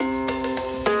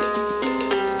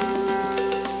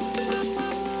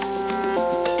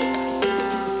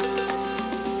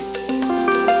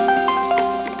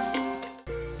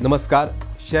नमस्कार.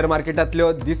 शेअर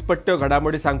मार्केटातल्यो दिसपट्ट्यो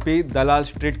घडामोडी सांगपी दलाल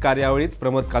स्ट्रीट कार्यावळीत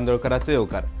प्रमोद कांदोळकराचो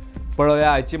येवकार.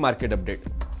 पळोवया आयची मार्केट अपडेट.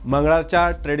 मंगळारच्या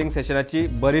ट्रेडिंग सेशनाची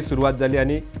बरी सुरुवात झाली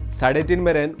आणि 3:30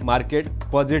 मेरेन मार्केट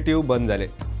पॉझिटिव्ह बंद झाले.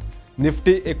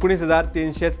 निफ्टी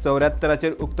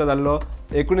 19,374चेर उक्त जाल्लो.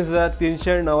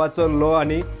 19,309चो लो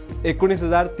आणि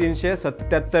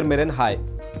 19,377 मेरेन हाय.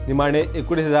 निमाणे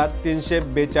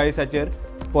 19,342चेर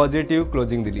पॉझिटिव्ह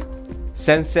क्लोजिंग दिली.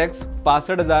 सेन्सेक्स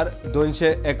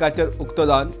 65,201चेर उक्तो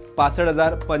जावन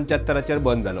 65,075चेर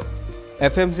बंद जालो.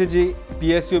 FMCG,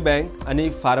 PSU बँक आणि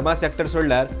फार्मा सेक्टर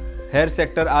सोडल्यार हेर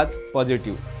सेक्टर आज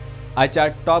पॉझिटिव्ह. आयच्या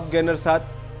टॉप गेनर्सात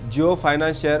जिओ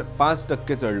फायनान्स शेअर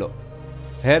 5% चढलो.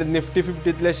 हेर निफ्टी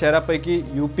 50तले शेअरापैकी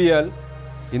UPL,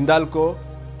 Hindalco,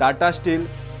 Tata steel,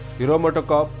 Hero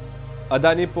MotoCorp,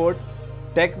 Adani port,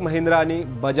 Tech Mahindra आणि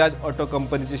बजाज ऑटो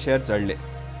कंपनीचे शेअर चढले.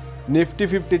 निफ्टी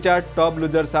 50च्या टॉप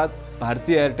लुजर्सात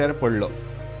भारती एअरटेल पडलो.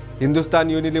 हिंदुस्तान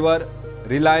युनिलिव्हर,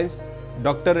 रिलायन्स,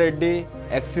 डॉक्टर रेड्डी,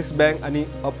 ॲक्सिस बँक आणि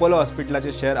अपोलो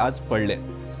हॉस्पिटलाचे शेअर आज पडले.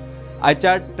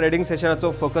 आयच्या ट्रेडिंग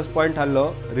सेशनाचो फोकस पॉईंट थारलो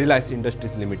रिलायन्स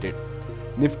इंडस्ट्रीज लिमिटेड.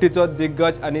 निफ्टीचो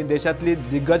दिग्गज आणि देशातली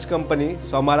दिग्गज कंपनी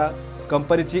सोमारा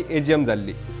कंपनीची AGM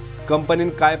जाल्ली. कंपनीन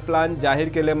काय प्लान जाहीर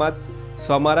केले, मात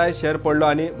सोमाराय शेअर पडलो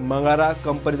आणि मंगळारा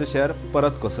कंपनीचो शेअर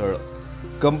परत कोसळ्ळो.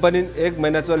 कंपनीन 1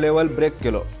 महिन्याचो लेवल ब्रेक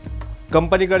केलो.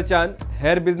 कंपनीकडच्यान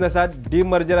हेर बिझनेसात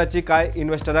डिमर्जराची काय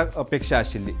इन्व्हेस्टरांक अपेक्षा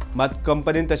आशिल्ली, मात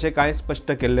कंपनीन तशें कांय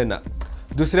स्पश्ट केल्लें ना.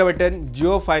 दुसरे वटेन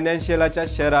जिओ फायनान्शियलाच्या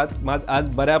शेअरात मात आज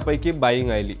बऱ्यापैकी buying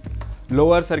oily.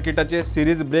 Lower सर्किटाचे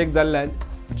series break जाल्ल्यान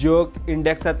जिओक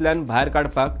इंडेक्सांतल्यान भायर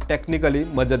काडपाक टेक्निकली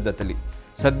मजत जातली.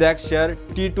 सद्याक शेअर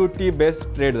T2T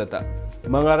बेस्ड ट्रेड जाता.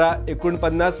 मंगळारा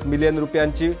 49 मिलियन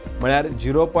रुपयांची म्हळ्यार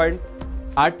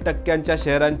 0.8%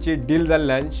 शेअरांची डील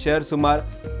जाल्ल्यान शेअर सुमार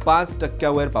 5%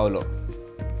 वयर पावलो.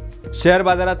 शेअर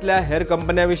बाजारातल्या हेर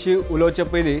कंपन्यांविशीं उलोवचे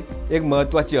पयलीं एक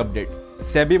म्हत्वाची अपडेट.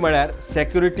 सेबी म्हळ्यार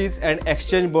securities and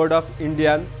exchange board of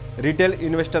Indian retail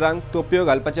इन्व्हेस्टरांक तोपयो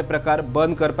घालपाचे प्रकार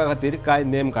बंद करपा खातीर कांय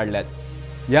नेम काडल्यात.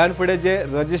 ह्यान फुडें जे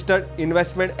रजिस्टर्ड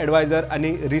इन्व्हेस्टमेंट एडवायझर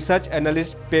आणि रिसर्च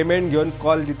एनालिस्ट पेमेंट घेवन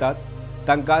कॉल दितात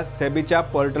तांकां सेबीच्या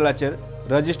पोर्टलाचेर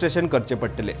रजिस्ट्रेशन करचें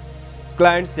पडटलें.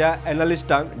 क्लायंट्स ह्या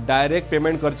एनालिस्टांक डायरेक्ट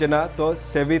पेमेंट करचे ना, तो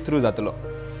सेबी थ्रू जातलो.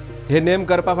 हे नेम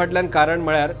करपा फाटल्यान कारण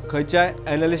म्हळ्यार खंयच्याय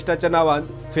एनालिस्टाच्या नांवान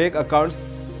फेक अकाउंट्स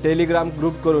टेलिग्राम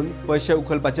ग्रुप करून पयशे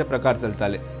उखलपाचे प्रकार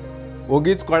चलताले.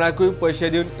 ओगीच कोणाकूय पयशे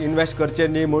दिवन इन्व्हेस्ट करचे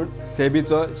न्ही म्हूण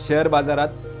सेबीचो शेअर बाजारात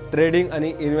ट्रेडिंग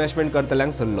आनी इन्व्हेस्टमेंट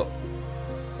करतल्यांक सल्लो.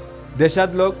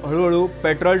 देशात लोक हळूहळू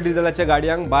पेट्रोल डिझेलाच्या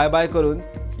गाडयांक बाय बाय करून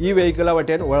ई-व्हेहिकला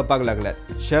वटेन वळपाक लागल्यात.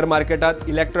 शेअर मार्केटात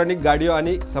इलेक्ट्रॉनिक गाडयो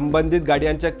आणि संबंधित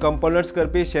गाडयांचे कंपोनंट्स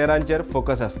करपी शेअरांचेर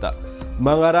फोकस आसता.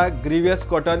 मंगळारा ग्रीव्स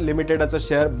कॉटन लिमिटेडाचो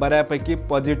शेअर बऱ्यापैकी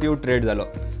पॉझिटिव्ह ट्रेड जालो.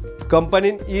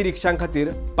 कंपनीन ई-रिक्षां खातीर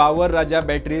पॉवर राजा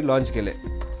बॅटरी लॉन्च केले.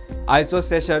 आयचो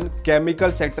सेशन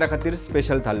केमिकल सेक्टरा खातीर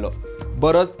स्पेशल थारलो.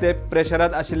 बरोच ते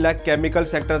प्रेशरांत आशिल्ल्या केमिकल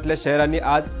सेक्टरांतल्या शेअरांनी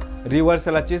आज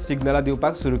रिव्हर्सलाची सिग्नलां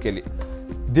दिवपाक सुरू केली.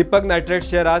 दीपक नायट्रेट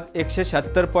शेअर आज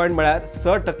 176 पॉयंट म्हळ्यार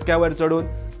 6% वयर चढून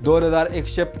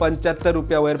 2,175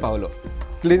 रुपया वयर पावलो.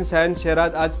 क्लीन सायन्स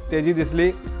शेअरात आज तेजी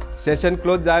दिसली. सेशन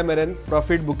क्लोज जाय मेरेन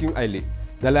प्रॉफिट बुकिंग आयली.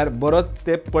 जाल्यार बरोच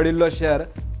तेंप पडिल्लो शेअर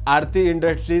आरती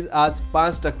इंडस्ट्रीज आज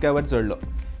 5% वयर चढलो.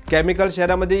 केमिकल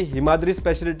शेअरांमदी हिमाद्री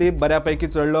स्पेशलिटी बऱ्यापैकी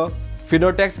चढलो.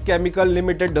 फिनोटेक्स केमिकल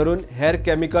लिमिटेड धरून हेर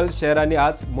केमिकल शेअरांनी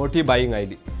आज मोठी बायिंग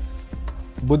आयली.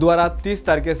 बुधवारा 30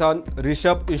 तारखेसावन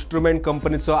रिषभ इन्स्ट्रुमेंट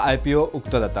कंपनीचो IPO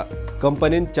उक्तो जाता.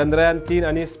 कंपनीन चंद्रयान 3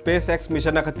 आणि SpaceX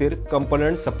मिशना खातीर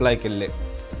कंपोनंट सप्लाय केल्ले.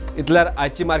 इतल्यार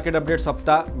आयची मार्केट अपडेट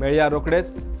सोंपता. मेळया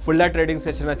रोखडेच फुडल्या ट्रेडिंग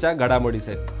सेशनाच्या घडामोडी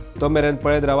सयत. तो मेरेन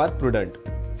पळयत रावात प्रुडंट.